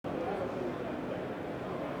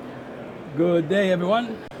Good day,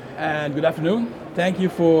 everyone, and good afternoon. Thank you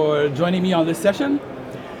for joining me on this session.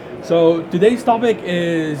 So today's topic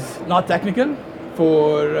is not technical.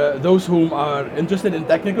 For those whom are interested in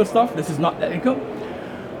technical stuff, this is not technical.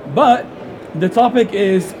 But the topic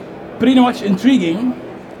is pretty much intriguing,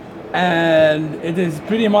 and it is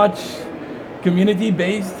pretty much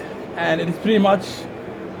community-based, and it is pretty much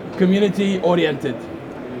community-oriented.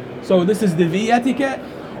 So this is the vEtiquette,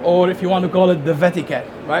 or if you want to call it the vEtiquette,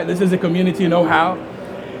 right? This is a community know-how.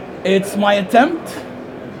 It's my attempt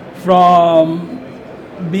from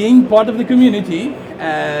being part of the community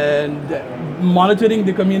and monitoring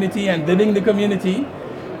the community and living the community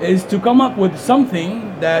is to come up with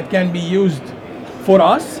something that can be used for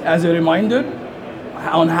us as a reminder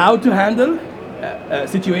on how to handle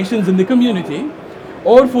situations in the community,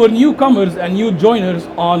 or for newcomers and new joiners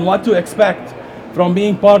on what to expect from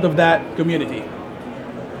being part of that community.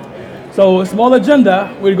 So, a small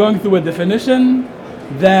agenda, we're going through a definition,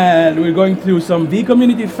 then we're going through some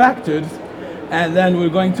V-community factors, and then we're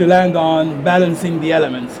going to land on balancing the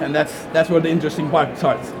elements, and that's where the interesting part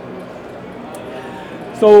starts.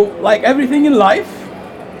 So, like everything in life,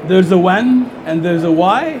 there's a when, and there's a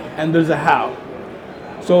why, and there's a how.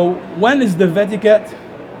 So, when is the vEtiquette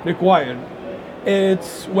required?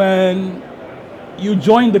 It's when you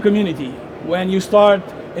join the community, when you start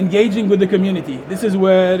engaging with the community. This is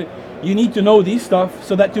where you need to know these stuff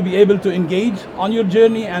so that to be able to engage on your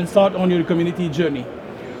journey and start on your community journey.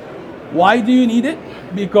 Why do you need it?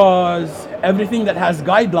 Because everything that has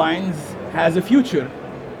guidelines has a future,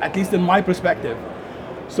 at least in my perspective.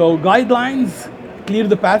 So guidelines clear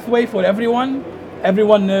the pathway for everyone.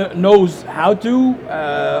 Everyone knows how to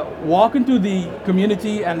walk into the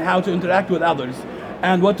community and how to interact with others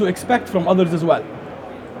and what to expect from others as well.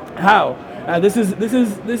 How? This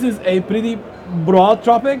is a pretty broad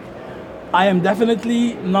topic. I am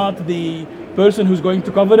definitely not the person who's going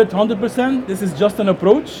to cover it 100%. This is just an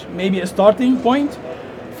approach, maybe a starting point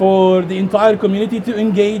for the entire community to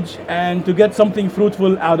engage and to get something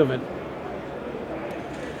fruitful out of it.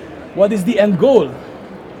 What is the end goal?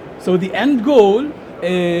 So the end goal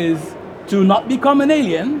is to not become an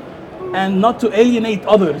alien and not to alienate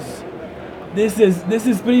others. This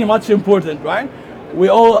is pretty much important, right? We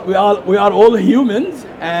are all humans,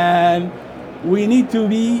 and we need to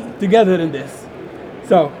be together in this.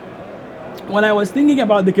 So when I was thinking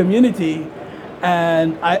about the community,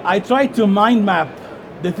 and I tried to mind map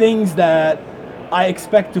the things that I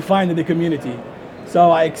expect to find in the community.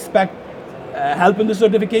 So I expect help in the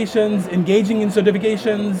certifications, engaging in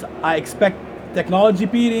certifications. I expect technology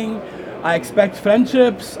peering. I expect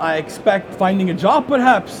friendships. I expect finding a job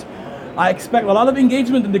perhaps. I expect a lot of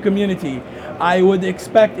engagement in the community. I would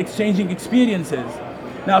expect exchanging experiences.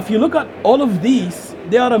 Now, if you look at all of these,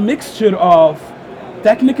 they are a mixture of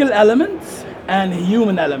technical elements and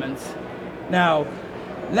human elements. Now,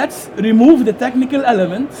 let's remove the technical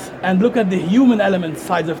elements and look at the human element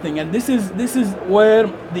sides of things. And this is where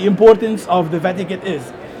the importance of the vEtiquette is.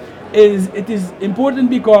 It is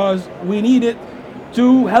important because we need it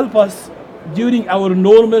to help us during our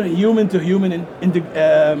normal human-to-human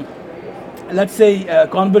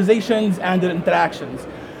conversations and interactions.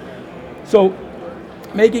 So,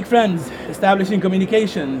 making friends, establishing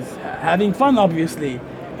communications, having fun, obviously,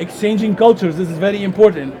 exchanging cultures, this is very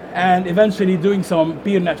important, and eventually doing some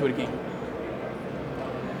peer networking.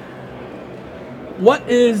 What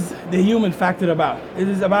is the human factor about? It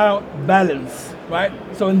is about balance, right?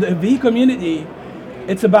 So in the V community,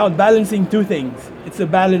 it's about balancing two things. It's a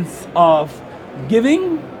balance of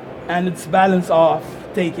giving and it's balance of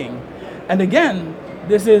taking. And again,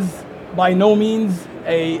 this is by no means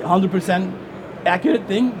a 100% accurate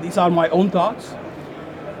thing. These are my own thoughts.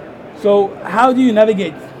 So how do you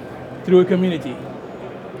navigate through a community?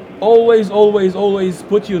 Always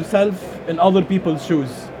put yourself in other people's shoes.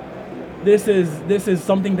 This is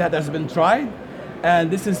something that has been tried, and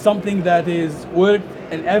this is something that is worked.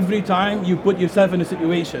 And every time you put yourself in a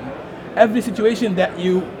situation, every situation that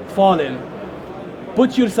you fall in,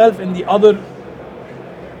 put yourself in the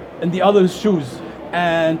other's shoes,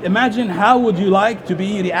 and imagine how would you like to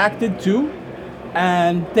be reacted to,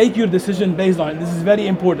 and take your decision based on it. This is very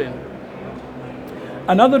important.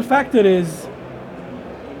 Another factor is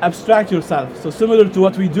abstract yourself. So similar to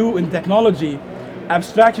what we do in technology,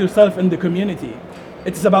 abstract yourself in the community.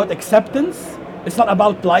 It's about acceptance. It's not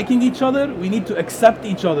about liking each other. We need to accept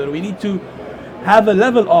each other. We need to have a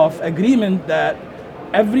level of agreement that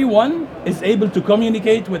everyone is able to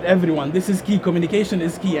communicate with everyone. This is key. Communication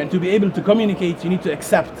is key. And to be able to communicate, you need to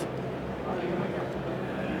accept.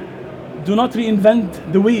 Do not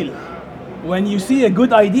reinvent the wheel. When you see a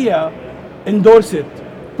good idea, endorse it.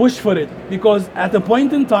 push for it, because at a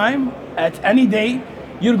point in time, at any day,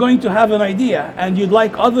 you're going to have an idea and you'd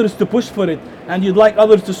like others to push for it and you'd like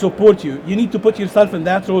others to support you. You need to put yourself in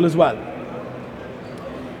that role as well.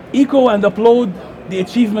 Echo and applaud the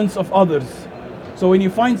achievements of others. So when you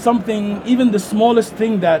find something, even the smallest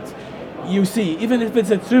thing that you see, even if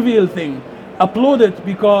it's a trivial thing, applaud it,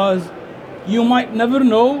 because you might never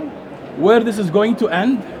know where this is going to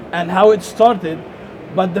end and how it started.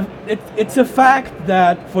 But it's a fact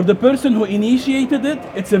that for the person who initiated it,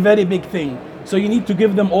 it's a very big thing. So you need to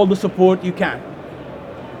give them all the support you can.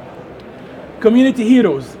 Community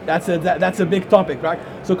heroes, that's a big topic, right?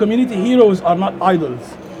 So community heroes are not idols.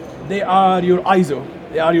 They are your ISO,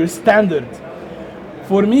 they are your standard.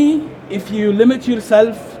 For me, if you limit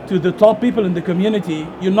yourself to the top people in the community,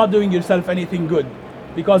 you're not doing yourself anything good,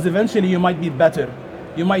 because eventually you might be better.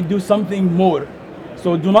 You might do something more.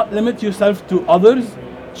 So do not limit yourself to others,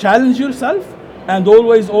 challenge yourself, and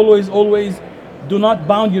always, always, always do not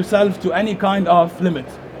bound yourself to any kind of limit.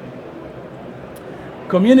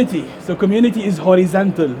 Community. So community is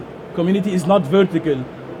horizontal. Community is not vertical.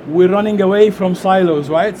 We're running away from silos,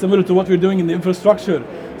 right? Similar to what we're doing in the infrastructure.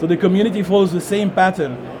 So the community follows the same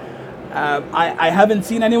pattern. I haven't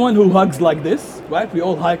seen anyone who hugs like this, right? We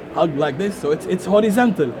all hug like this, so it's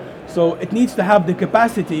horizontal. So it needs to have the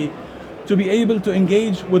capacity to be able to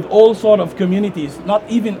engage with all sort of communities, not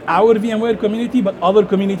even our VMware community, but other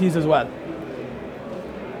communities as well.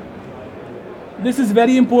 This is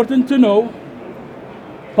very important to know.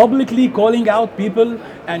 Publicly calling out people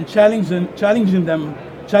and challenging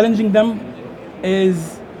them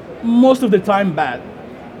is most of the time bad.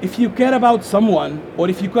 If you care about someone, or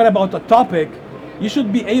if you care about a topic, you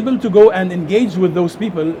should be able to go and engage with those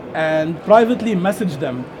people and privately message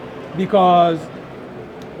them, because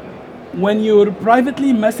when you're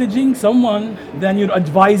privately messaging someone, then you're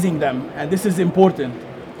advising them, and this is important.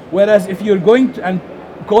 Whereas if you're going to and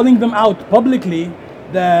calling them out publicly,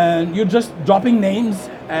 then you're just dropping names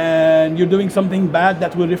and you're doing something bad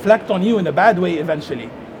that will reflect on you in a bad way eventually.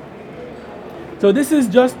 So this is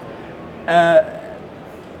just,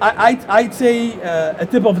 I'd say, a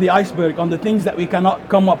tip of the iceberg on the things that we cannot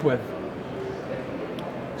come up with.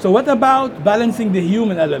 So what about balancing the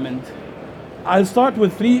human element? I'll start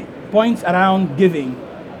with 3 points around giving.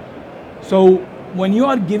 So when you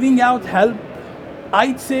are giving out help,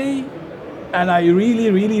 I'd say, and I really,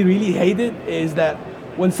 really, really hate it, is that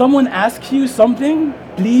when someone asks you something,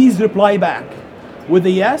 please reply back with a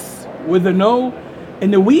yes, with a no.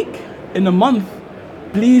 In a week, in a month,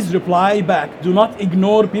 please reply back. Do not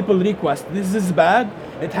ignore people's requests. This is bad.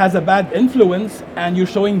 It has a bad influence, and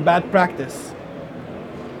you're showing bad practice.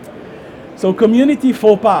 So community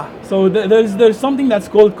faux pas. So there's something that's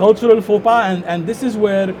called cultural faux pas, and this is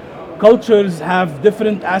where cultures have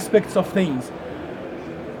different aspects of things.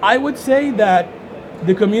 I would say that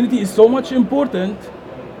the community is so much important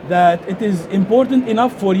that it is important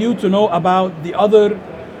enough for you to know about the other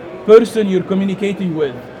person you're communicating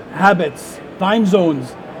with, habits, time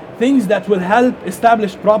zones, things that will help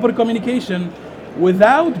establish proper communication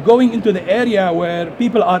without going into the area where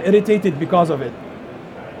people are irritated because of it.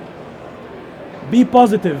 Be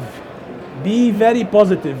positive. Be very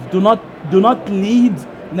positive. Do not lead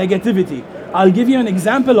negativity. I'll give you an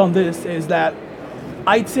example on this, is that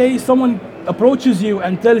I'd say someone approaches you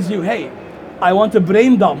and tells you, hey, I want a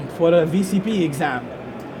brain dump for a VCP exam.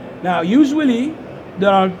 Now, usually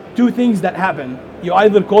there are two things that happen. You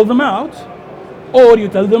either call them out or you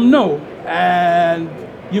tell them no and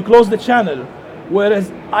you close the channel.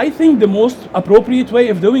 Whereas I think the most appropriate way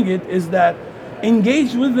of doing it is that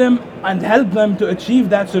engage with them and help them to achieve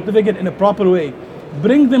that certificate in a proper way.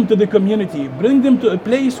 Bring them to the community, bring them to a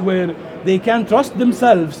place where they can trust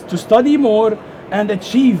themselves to study more and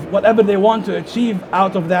achieve whatever they want to achieve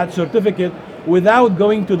out of that certificate without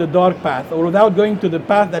going to the dark path or without going to the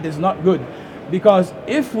path that is not good. Because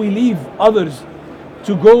if we leave others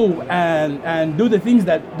to go and do the things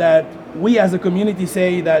that we as a community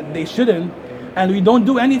say that they shouldn't, and we don't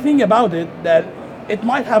do anything about it, that it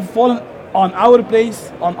might have fallen on our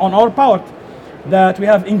place, on our part, that we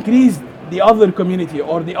have increased the other community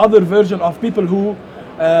or the other version of people who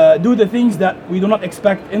do the things that we do not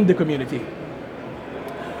expect in the community.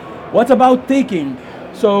 What about taking?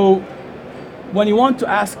 So when you want to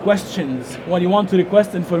ask questions, when you want to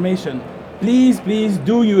request information, please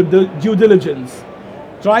do your due diligence.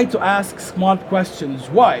 Try to ask smart questions.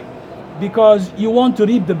 Why? Because you want to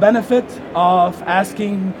reap the benefit of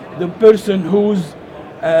asking the person who's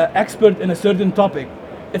expert in a certain topic.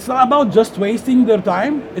 It's not about just wasting their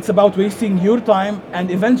time, it's about wasting your time and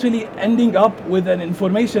eventually ending up with an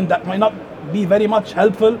information that might not be very much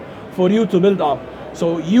helpful for you to build up.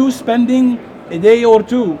 So you spending a day or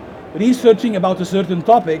two researching about a certain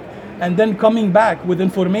topic and then coming back with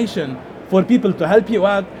information for people to help you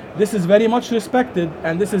out, this is very much respected,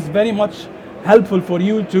 and this is very much helpful for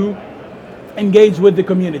you to engage with the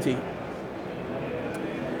community.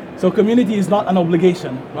 So community is not an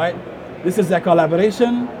obligation, right? This is a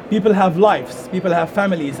collaboration. People have lives, people have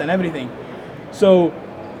families and everything. So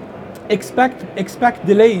expect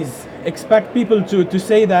delays, expect people to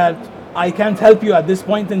say that I can't help you at this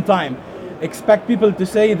point in time. Expect people to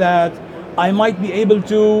say that I might be able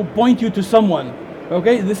to point you to someone.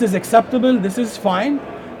 Okay, this is acceptable, this is fine.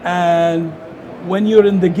 And when you're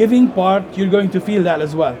in the giving part, you're going to feel that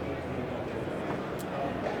as well.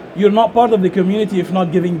 You're not part of the community if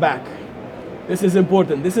not giving back. This is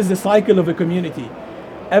important. This is the cycle of a community.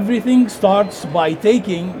 Everything starts by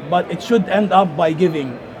taking, but it should end up by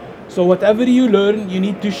giving. So whatever you learn, you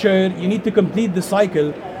need to share, you need to complete the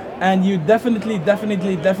cycle, and you definitely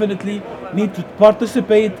need to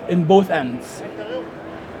participate in both ends.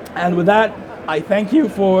 And with that, I thank you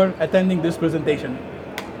for attending this presentation.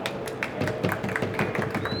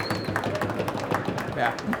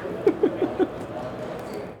 Yeah.